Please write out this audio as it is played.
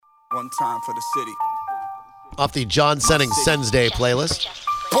One time for the city. Off the John Senning Sens Day playlist.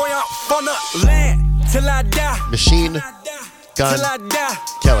 Boy, I'm from the land till I die. Machine Gun Till I die.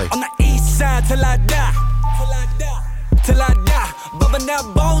 Kelly. On the east side till I die. Till I die. Till I die. Bubbing that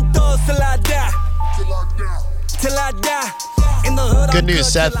bone thugs till I die. Till I die. Till I die. In the hood. Good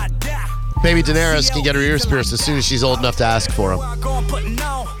news, Seth. Baby Daenerys can get her ears pierced as soon as she's old enough to ask for them.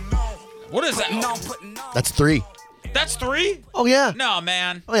 What is that? That's 3. That's 3? Oh, yeah. No,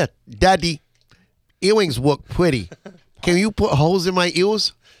 man. Oh, yeah. Daddy, earrings look pretty. Can you put holes in my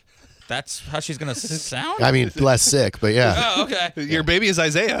ears? That's how she's going to sound? I mean, less sick, but yeah. Oh, okay. Your baby is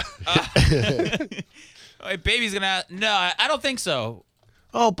Isaiah. My baby's going to... No, I don't think so.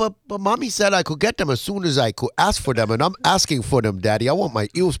 Oh, but mommy said I could get them as soon as I could ask for them, and I'm asking for them, Daddy. I want my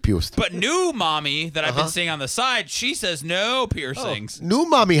ears pierced. But new mommy that I've been seeing on the side, she says no piercings. New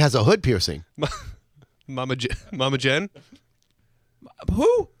mommy has a hood piercing. Mama Jen?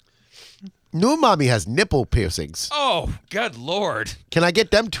 Who? New mommy has nipple piercings. Oh, good Lord. Can I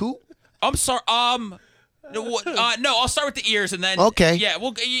get them too? I'm sorry. No, I'll start with the ears and then. Okay. Yeah,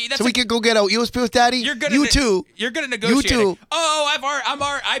 well, that's So we can go get our ears pierced, Daddy? You're good. You too. You're good at negotiating. You too. Oh,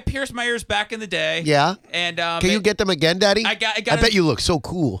 I pierced my ears back in the day. Yeah. And can you get them again, Daddy? I got bet you look so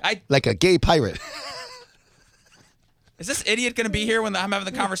cool, like a gay pirate. Is this idiot going to be here when I'm having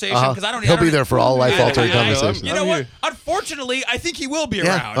the conversation? Because I don't. He'll be there for all life-altering conversations. You know what? Unfortunately, I think he will be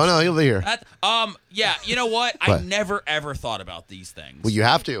around. Oh no, he'll be here. Yeah. You know what? I never ever thought about these things. Well, you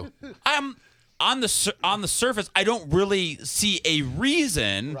have to. On the surface, I don't really see a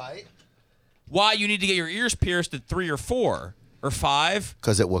reason why you need to get your ears pierced at 3 or 4 or 5.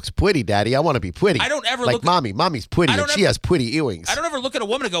 Because it looks pretty, Daddy. I want to be pretty. I don't ever like look Mommy. Mommy's pretty, and she has pretty earrings. I don't ever look at a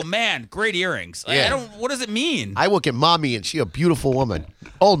woman and go, "Man, great earrings." Like, Yeah. What does it mean? I look at Mommy, and she a beautiful woman.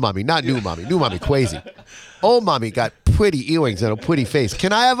 Old Mommy, not new Mommy. New Mommy, crazy. Old Mommy got pretty earrings and a pretty face.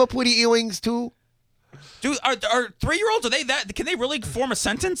 Can I have a pretty earrings too? Dude, are 3-year-olds, are they that? Can they really form a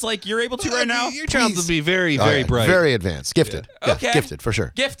sentence like you're able to right now? Your child will be very, very bright. Very advanced. Gifted. Yeah, Okay. gifted, for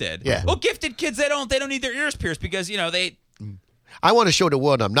sure. Gifted. Yeah. Well, gifted kids, they don't need their ears pierced because, they... I want to show the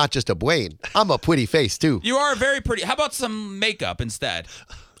world I'm not just a brain. I'm a pretty face, too. You are very pretty. How about some makeup instead?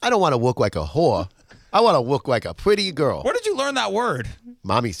 I don't want to look like a whore. I want to look like a pretty girl. Where did you learn that word?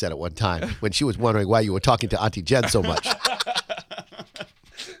 Mommy said it one time when she was wondering why you were talking to Auntie Jen so much.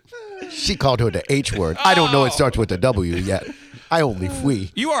 She called her the H word. I don't know it starts with a W yet. I only free.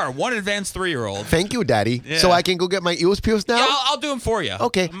 You are one advanced 3-year-old. Thank you, Daddy. Yeah. So I can go get my ears pierced now? Yeah, I'll do them for you.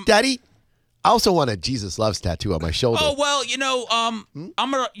 Okay. Daddy, I also want a Jesus Loves tattoo on my shoulder. Oh, well,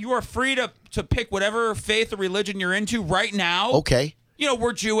 you are free to pick whatever faith or religion you're into right now. Okay.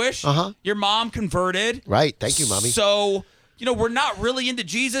 We're Jewish. Uh-huh. Your mom converted. Right. Thank you, Mommy. So, we're not really into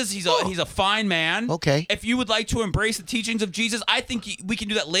Jesus. He's a fine man. Okay. If you would like to embrace the teachings of Jesus, I think we can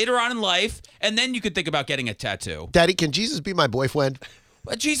do that later on in life, and then you could think about getting a tattoo. Daddy, can Jesus be my boyfriend?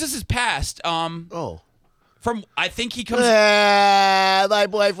 But Jesus is passed. I think he comes... My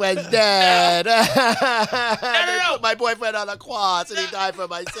boyfriend's dead. No. Put my boyfriend on a cross and he died for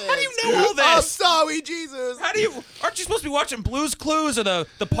my sins. How do you know all this? I'm sorry, Jesus. Aren't you supposed to be watching Blue's Clues or the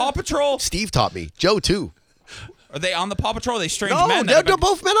Paw Patrol? Steve taught me. Joe, too. Are they on the Paw Patrol? Are they strange No, men? they're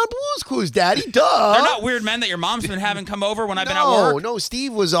both men on Blue's Clues, Daddy. Duh. They're not weird men that your mom's been having come over when I've been at work? No,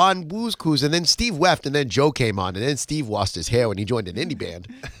 Steve was on Blue's Clues, and then Steve left, and then Joe came on, and then Steve lost his hair when he joined an indie band.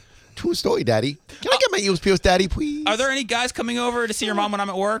 True story, Daddy. Can I get my ears pierced, Daddy, please? Are there any guys coming over to see your mom when I'm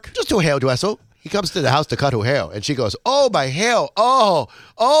at work? Just to a hairdresser. He comes to the house to cut her hair, and she goes, "Oh, my hair. Oh,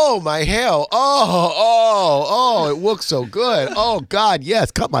 my hair. Oh, it looks so good. Oh, God,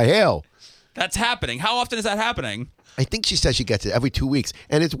 yes, cut my hair." That's happening. How often is that happening? I think she says she gets it every 2 weeks,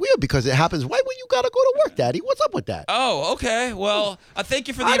 and it's weird because it happens right when you gotta go to work, Daddy. What's up with that? Oh, okay. Well, thank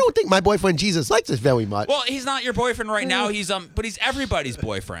you for the... I don't think my boyfriend Jesus likes this very much. Well, he's not your boyfriend right now. But he's everybody's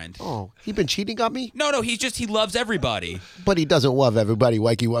boyfriend. Oh, he been cheating on me? No, he loves everybody. But he doesn't love everybody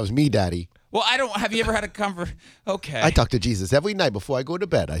like he loves me, Daddy. Well, have you ever had a conversation? Okay. I talk to Jesus every night before I go to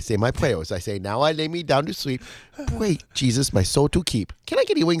bed. I say my prayers. I say, "Now I lay me down to sleep. Pray, Jesus, my soul to keep." Can I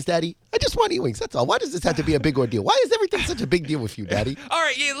get earrings, Daddy? I just want earrings. That's all. Why does this have to be a big ordeal? Why is everything such a big deal with you, Daddy? All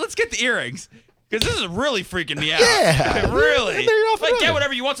right, let's get the earrings. Because this is really freaking me out. Yeah. Really. Like, get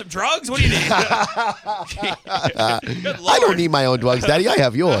whatever you want. Some drugs? What do you need? Good Lord. I don't need my own drugs, Daddy. I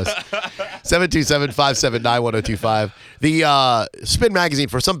have yours. 727-579-1025. The Spin Magazine,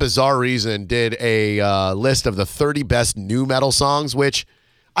 for some bizarre reason, did a list of the 30 best new metal songs, which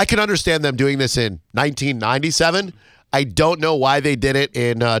I can understand them doing this in 1997. I don't know why they did it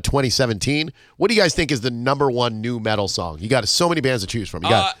in 2017. What do you guys think is the number one new metal song? You got so many bands to choose from. You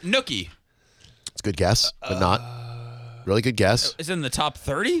got Nookie. It's a good guess, but not. Really good guess. Is it in the top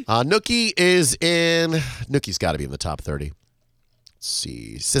 30? Nookie's got to be in the top 30. Let's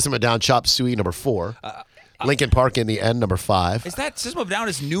see. System of a Down, Chop Suey, number 4. Linkin Park in the End, number 5. Is that System of a Down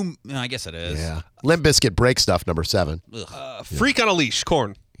is new? I guess it is. Yeah. Limp Bizkit, Break Stuff, number 7. Freak on a Leash,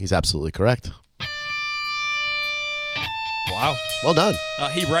 Korn. He's absolutely correct. Wow. Well done.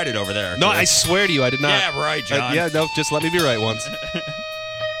 He read it over there. No, I swear to you, I did not. Yeah, right, John. Just let me be right once.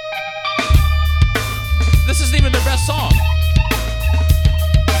 This isn't even their best song.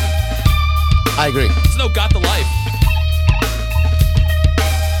 I agree. It's no Got the Life.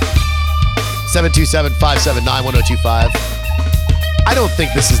 727-579-1025. I don't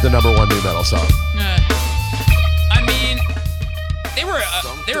think this is the number 1 new metal song. I mean,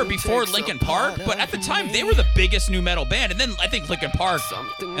 they were before Linkin Park, but at the time they were the biggest new metal band, and then I think Linkin Park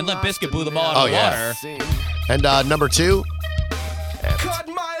and Limp Bizkit blew them all out of the water. And number 2. Cut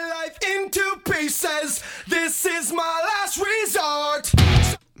my life into pieces. This is my last resort.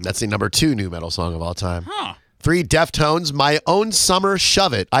 That's the number 2 new metal song of all time. Huh. 3, Deftones, My Own Summer,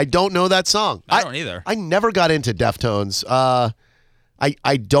 Shove It. I don't know that song. I don't either. I never got into Deftones. I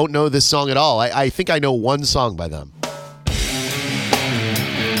don't know this song at all. I think I know one song by them.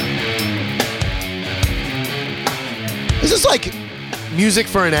 Is this like music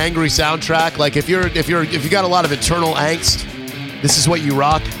for an angry soundtrack? Like if you got a lot of internal angst, this is what you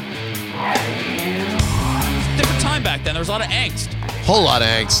rock? Different time back then. There was a lot of angst. Whole lot of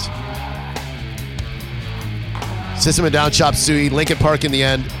angst. System of a Down, Chop Suey, Linkin Park in the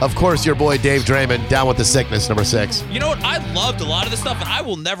End. Of course, your boy Dave Draymond, Down with the Sickness, number 6. You know what? I loved a lot of this stuff, and I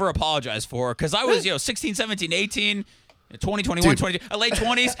will never apologize for, because I was, 16, 17, 18, 20, 21, 22, late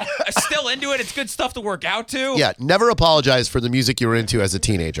 20s. Still into it. It's good stuff to work out to. Yeah, never apologize for the music you were into as a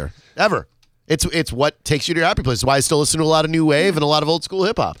teenager. Ever. It's what takes you to your happy place. It's why I still listen to a lot of new wave and a lot of old school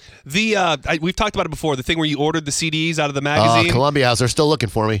hip hop. We've talked about it before. The thing where you ordered the CDs out of the magazine. Columbia House, they're still looking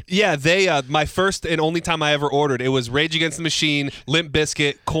for me. Yeah, they. My first and only time I ever ordered, it was Rage Against the Machine, Limp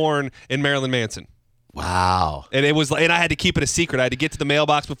Bizkit, Korn, and Marilyn Manson. Wow. And it was, and I had to keep it a secret. I had to get to the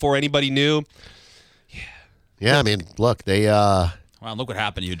mailbox before anybody knew. Yeah, I mean, look, they. Wow, look what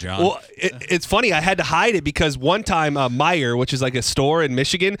happened to you, John. Well, it's funny. I had to hide it because one time Meyer, which is like a store in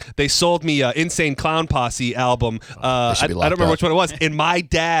Michigan, they sold me Insane Clown Posse album. I don't remember which one it was. And my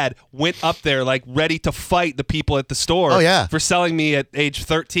dad went up there like ready to fight the people at the store for selling me at age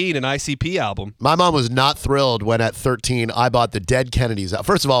 13 an ICP album. My mom was not thrilled when at 13 I bought the Dead Kennedys.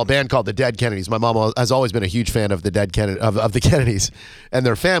 First of all, a band called the Dead Kennedys. My mom has always been a huge fan of the Dead of the Kennedys and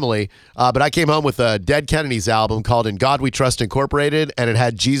their family. But I came home with a Dead Kennedys album called In God We Trust Incorporated. And it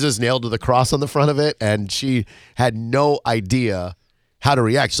had Jesus nailed to the cross on the front of it, and she had no idea how to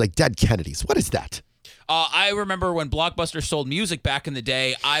react. She's like, Dead Kennedys, what is that? I remember when Blockbuster sold music back in the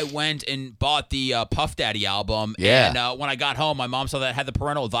day, I went and bought the Puff Daddy album. Yeah. And when I got home, my mom saw that it had the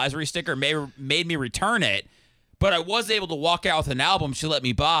parental advisory sticker, made me return it. But I was able to walk out with an album she let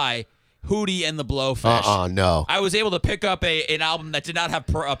me buy, Hootie and the Blowfish. No. I was able to pick up an album that did not have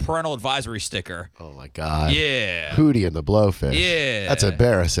a parental advisory sticker. Oh, my God. Yeah. Hootie and the Blowfish. Yeah. That's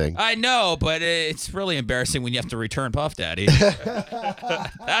embarrassing. I know, but it's really embarrassing when you have to return Puff Daddy.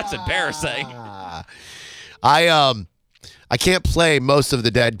 That's embarrassing. I can't play most of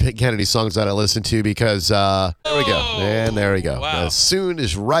the Dead Kennedy songs that I listen to because there we go. And there we go. Wow. As soon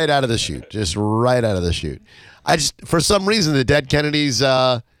as right out of the chute. Just right out of the chute. For some reason, the Dead Kennedys...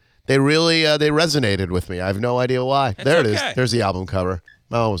 They really they resonated with me. I have no idea why. There it is. There's the album cover.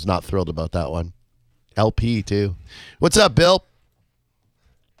 I was not thrilled about that one. LP too. What's up, Bill?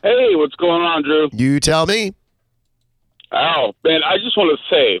 Hey, what's going on, Drew? You tell me. Oh, man, I just want to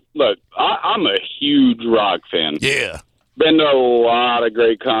say, look, I'm a huge rock fan. Yeah. Been to a lot of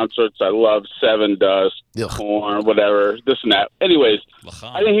great concerts. I love Seven Dust, Korn, whatever, this and that. Anyways,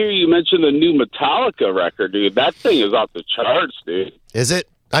 I didn't hear you mention the new Metallica record, dude. That thing is off the charts, dude. Is it?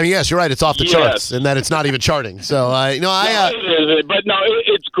 I mean, yes, you're right. It's off the charts, and that it's not even charting. So, it's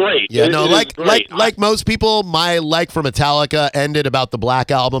great. Yeah, great. like most people, my like for Metallica ended about the Black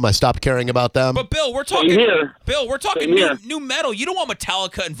Album. I stopped caring about them. But Bill, we're talking new metal. You don't want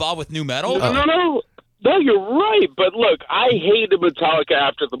Metallica involved with new metal. No, you're right. But look, I hated Metallica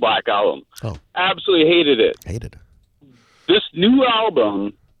after the Black Album. Oh, absolutely hated it. This new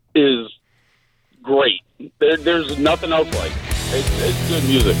album is great. There's nothing else like it. It's good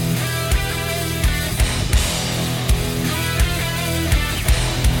music.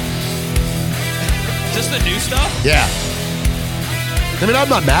 Is this the new stuff? Yeah. I mean, I'm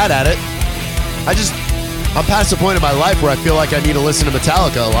not mad at it. I'm past the point in my life where I feel like I need to listen to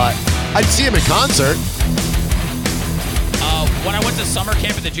Metallica a lot. I'd see him in concert. When I went to summer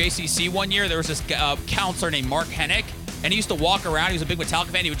camp at the JCC one year, there was this counselor named Mark Hennick, and he used to walk around. He was a big Metallica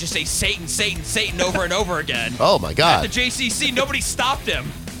fan. He would just say Satan, Satan, Satan over and over again. Oh, my God. At the JCC, nobody stopped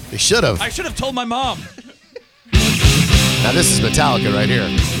him. They should have. I should have told my mom. Now, this is Metallica right here.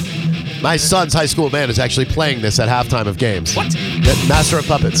 My son's high school band is actually playing this at halftime of games. What? Master of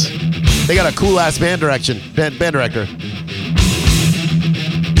Puppets. They got a cool-ass band director.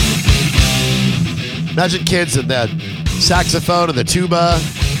 Imagine kids in the saxophone and the tuba,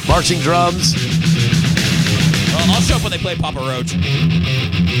 marching drums. Well, I'll show up when they play Papa Roach.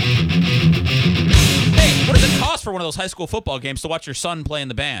 Hey, what does it cost for one of those high school football games to watch your son play in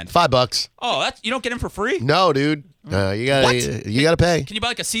the band? $5. Oh, you don't get in for free? No, dude. You gotta pay. Can you buy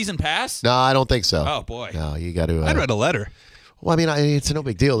like a season pass? No, I don't think so. Oh boy. No, you got to. I'd write a letter. Well, I mean, it's no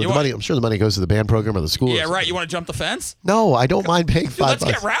big deal. The money, I'm sure the money goes to the band program or the school. Yeah, right. You want to jump the fence? No, I don't mind paying $5. Let's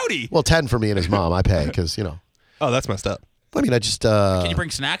get rowdy. Well, 10 for me and his mom. I pay because Oh, that's messed up. I mean, I just. Can you bring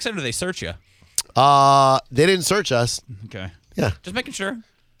snacks in, or do they search you? They didn't search us. Okay. Yeah. Just making sure.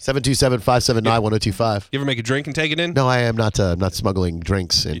 727-579-1025. You ever make a drink and take it in? No, I am not. I'm not smuggling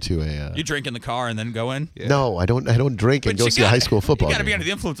drinks into a. You drink in the car and then go in? Yeah. No, I don't. I don't drink and go see a high school football. You got to be game. under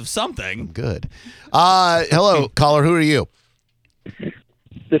the influence of something. Good. Hello, caller. Who are you?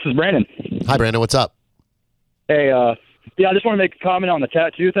 This is Brandon. Hi, Brandon. What's up? Hey, I just want to make a comment on the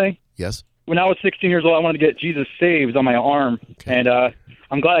tattoo thing. Yes. When I was 16 years old, I wanted to get Jesus Saves on my arm, and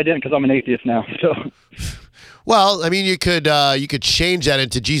I'm glad I didn't because I'm an atheist now. So. Well, I mean, you could change that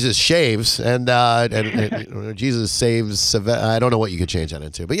into Jesus Shaves and Jesus Saves. I don't know what you could change that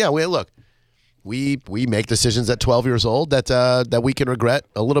into, but yeah, we make decisions at 12 years old that we can regret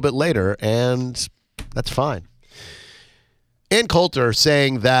a little bit later, and that's fine. Ann Coulter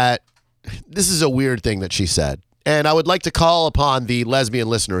saying that this is a weird thing that she said, and I would like to call upon the lesbian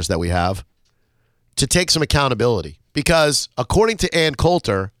listeners that we have to take some accountability, because according to Ann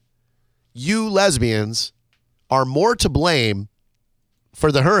Coulter, you lesbians are more to blame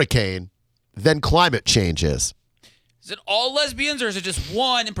for the hurricane than climate change is. Is it all lesbians, or is it just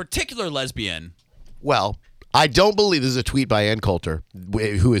one in particular lesbian? Well, I don't believe this is a tweet by Ann Coulter,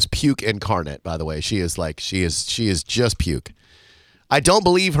 who is puke incarnate, by the way. She is just puke. I don't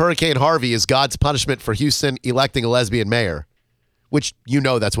believe Hurricane Harvey is God's punishment for Houston electing a lesbian mayor, which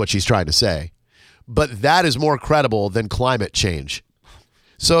that's what she's trying to say. But that is more credible than climate change.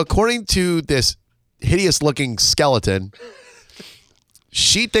 So according to this hideous-looking skeleton,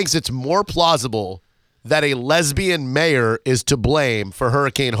 she thinks it's more plausible that a lesbian mayor is to blame for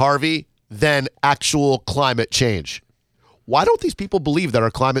Hurricane Harvey than actual climate change. Why don't these people believe that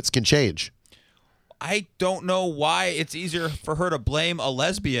our climates can change? I don't know why it's easier for her to blame a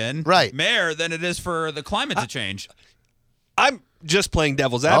lesbian mayor than it is for the climate to change. I'm just playing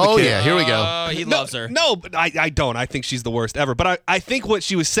devil's advocate. Oh, yeah, here we go. He loves her. No, but I don't. I think she's the worst ever. But I think what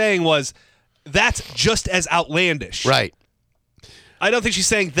she was saying was that's just as outlandish. Right. I don't think she's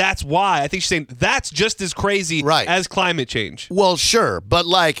saying that's why. I think she's saying that's just as crazy as climate change. Well, sure. But,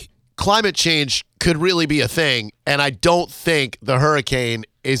 climate change could really be a thing, and I don't think the hurricane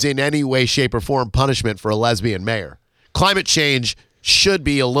is in any way, shape, or form punishment for a lesbian mayor. Climate change should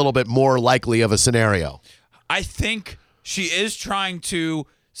be a little bit more likely of a scenario. I think she is trying to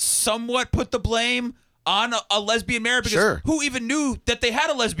somewhat put the blame on a lesbian mayor, because who even knew that they had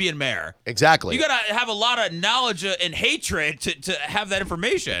a lesbian mayor? Exactly. You got to have a lot of knowledge and hatred to have that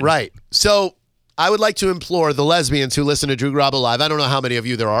information. Right. So I would like to implore the lesbians who listen to Drew Garabo Live, I don't know how many of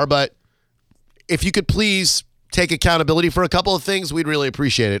you there are, but if you could please take accountability for a couple of things, we'd really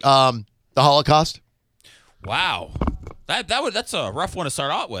appreciate it. The Holocaust. Wow. That's a rough one to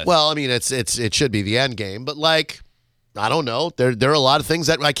start out with. Well, I mean, it should be the end game, but I don't know. There are a lot of things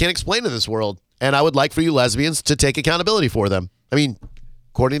that I can't explain in this world, and I would like for you lesbians to take accountability for them. I mean,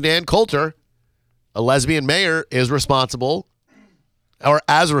 according to Ann Coulter, a lesbian mayor is responsible, or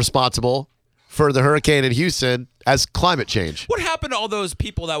as responsible, for the hurricane in Houston as climate change. What happened to all those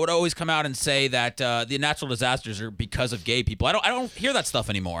people that would always come out and say that the natural disasters are because of gay people? I don't hear that stuff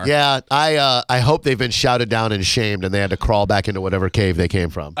anymore. Yeah, I hope they've been shouted down and shamed and they had to crawl back into whatever cave they came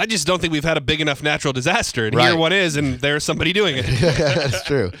from. I just don't think we've had a big enough natural disaster, and here one is, and there's somebody doing it. That's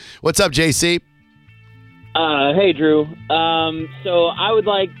true. What's up, JC? Hey, Drew. So I would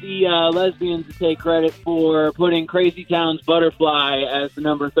like the lesbians to take credit for putting Crazy Town's Butterfly as the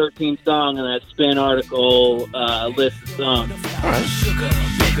number 13 song in that Spin article list of songs. All right.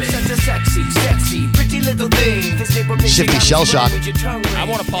 Shifty Shell Shock. I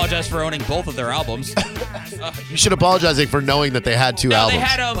want to apologize for owning both of their albums. You should apologize for knowing that they had two albums.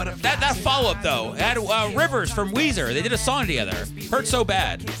 They had that follow-up, though. It had Rivers from Weezer. They did a song together. Hurt So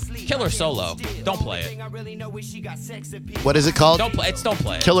Bad. Killer Solo. Don't play it. What is it called? Don't play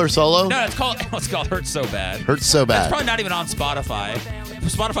it. Killer Solo? No, it's called Hurts So Bad. Hurts So Bad. It's probably not even on Spotify.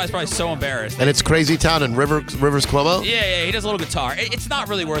 Spotify's probably so embarrassed. And it's Crazy Town and Rivers Cuomo? Yeah, he does a little guitar. It's not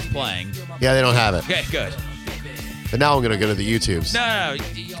really worth playing. Yeah, they don't have it. Okay, good. But now I'm going to go to the YouTubes. No.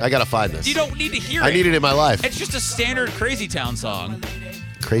 I got to find this. You don't need to hear it. I need it in my life. It's just a standard Crazy Town song.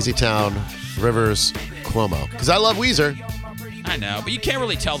 Crazy Town, Rivers, Cuomo. Because I love Weezer. I know, but you can't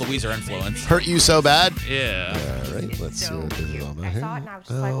really tell the Weezer influence. Hurt You So Bad? Yeah. All right, let's see what this is all about here.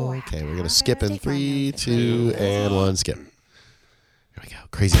 Okay, we're going to skip in 3, 2, and 1. Skip. Here we go.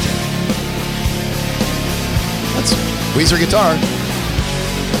 Crazy Town. That's Weezer guitar.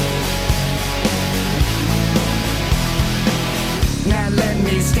 Now let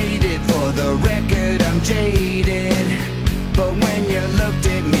me state it for the record, I'm jaded. But when you looked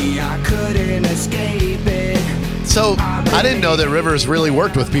at me, I couldn't escape it. So, I didn't know that Rivers really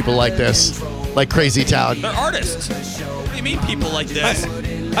worked with people like this, like Crazy Town. They're artists. What do you mean people like this?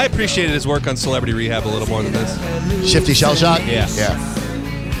 I appreciated his work on Celebrity Rehab a little more than this. Shifty Shellshot? Yeah.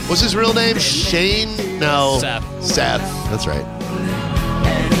 What's his real name? Shane? No. Seth. That's right.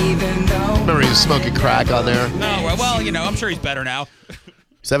 Remember he was smoking crack on there? No, well, I'm sure he's better now.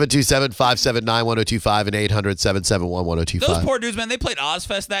 727-579-1025 and 800-771-1025. Those poor dudes, man, they played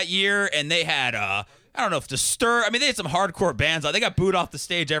Ozfest that year, and they had, I don't know if Disturb. I mean, they had some hardcore bands. They got booed off the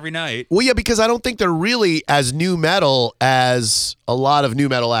stage every night. Well, yeah, because I don't think they're really as new metal as a lot of new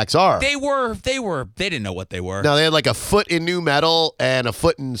metal acts are. They didn't know what they were. No, they had like a foot in new metal and a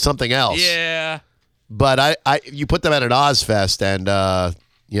foot in something else. Yeah. But you put them at an Ozfest, and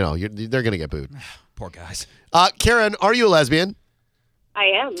they're gonna get booed. Poor guys. Karen, are you a lesbian? I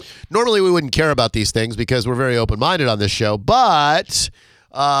am. Normally, we wouldn't care about these things because we're very open-minded on this show. But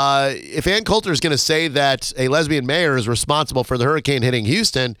if Ann Coulter is going to say that a lesbian mayor is responsible for the hurricane hitting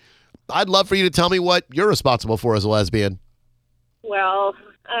Houston, I'd love for you to tell me what you're responsible for as a lesbian. Well,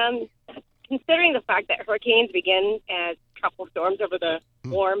 considering the fact that hurricanes begin as tropical storms over the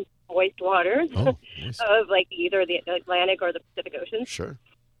warm, moist waters of either the Atlantic or the Pacific Ocean. Sure.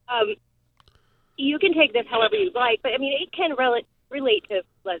 You can take this however you like, but I mean, it can relate to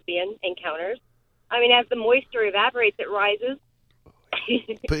lesbian encounters. I mean, as the moisture evaporates, it rises.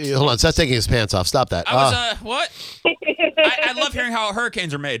 Hold on, Seth's taking his pants off. Stop that. What? I love hearing how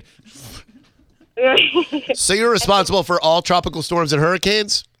hurricanes are made. So you're responsible for all tropical storms and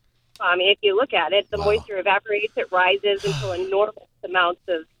hurricanes? I mean, if you look at it, the moisture evaporates, it rises until enormous amounts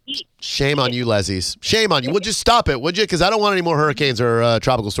of heat. Shame on you, Leslies. Shame on you. Well, just stop it, would you? Because I don't want any more hurricanes or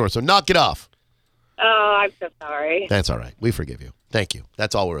tropical storms, so knock it off. Oh, I'm so sorry. That's all right. We forgive you. Thank you.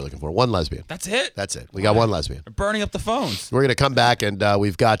 That's all we're looking for. One lesbian. That's it? That's it. We got one lesbian. They're burning up the phones. We're going to come back, and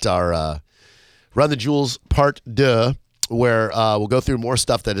we've got our Run the Jewels Part 2, where we'll go through more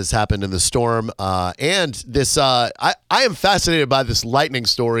stuff that has happened in the storm. And this, I am fascinated by this lightning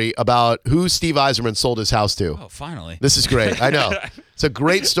story about who Steve Yzerman sold his house to. Oh, finally. This is great. I know. It's a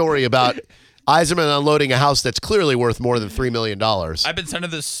great story about Yzerman unloading a house that's clearly worth more than $3 million. I've been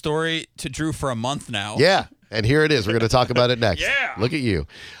sending this story to Drew for a month now. Yeah. And here it is. We're going to talk about it next. Yeah. Look at you.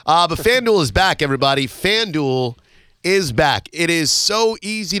 But FanDuel is back, everybody. FanDuel is back. It is so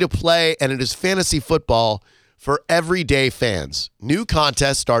easy to play, and it is fantasy football for everyday fans. New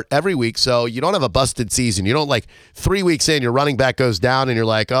contests start every week, so you don't have a busted season. You don't 3 weeks in, your running back goes down, and you're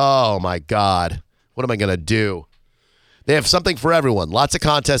like, oh, my God, what am I going to do? They have something for everyone. Lots of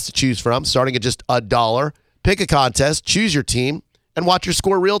contests to choose from, starting at just $1. Pick a contest, choose your team, and watch your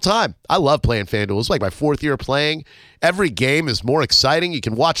score real time. I love playing FanDuel. It's like my 4th year playing. Every game is more exciting. You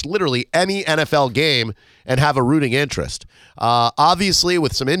can watch literally any NFL game and have a rooting interest. Obviously,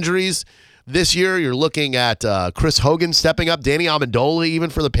 with some injuries this year, you're looking at Chris Hogan stepping up, Danny Amendola even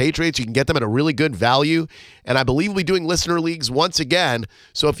for the Patriots. You can get them at a really good value. And I believe we'll be doing listener leagues once again.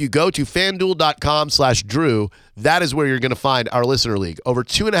 So if you go to FanDuel.com/Drew, that is where you're going to find our listener league. Over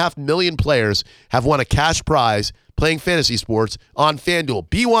 2.5 million players have won a cash prize playing fantasy sports on FanDuel.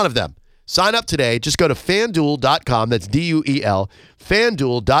 Be one of them. Sign up today. Just go to FanDuel.com. That's DUEL.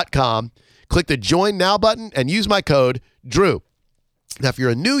 FanDuel.com. Click the Join Now button and use my code DREW. Now, if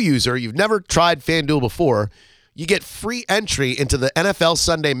you're a new user, you've never tried FanDuel before, you get free entry into the NFL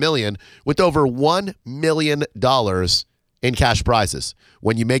Sunday Million with over $1 million in cash prizes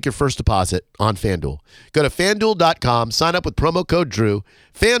when you make your first deposit on FanDuel. Go to FanDuel.com, sign up with promo code DREW.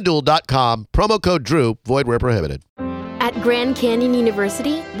 FanDuel.com, promo code DREW, void where prohibited. At Grand Canyon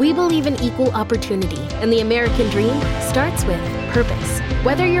University, we believe in equal opportunity, and the American dream starts with purpose.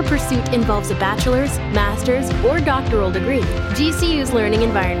 Whether your pursuit involves a bachelor's, master's, or doctoral degree, GCU's learning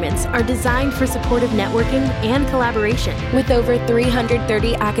environments are designed for supportive networking and collaboration. With over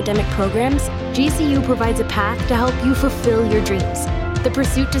 330 academic programs, GCU provides a path to help you fulfill your dreams. The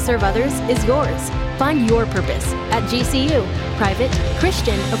pursuit to serve others is yours. Find your purpose at GCU. Private,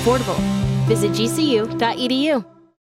 Christian, affordable. Visit gcu.edu.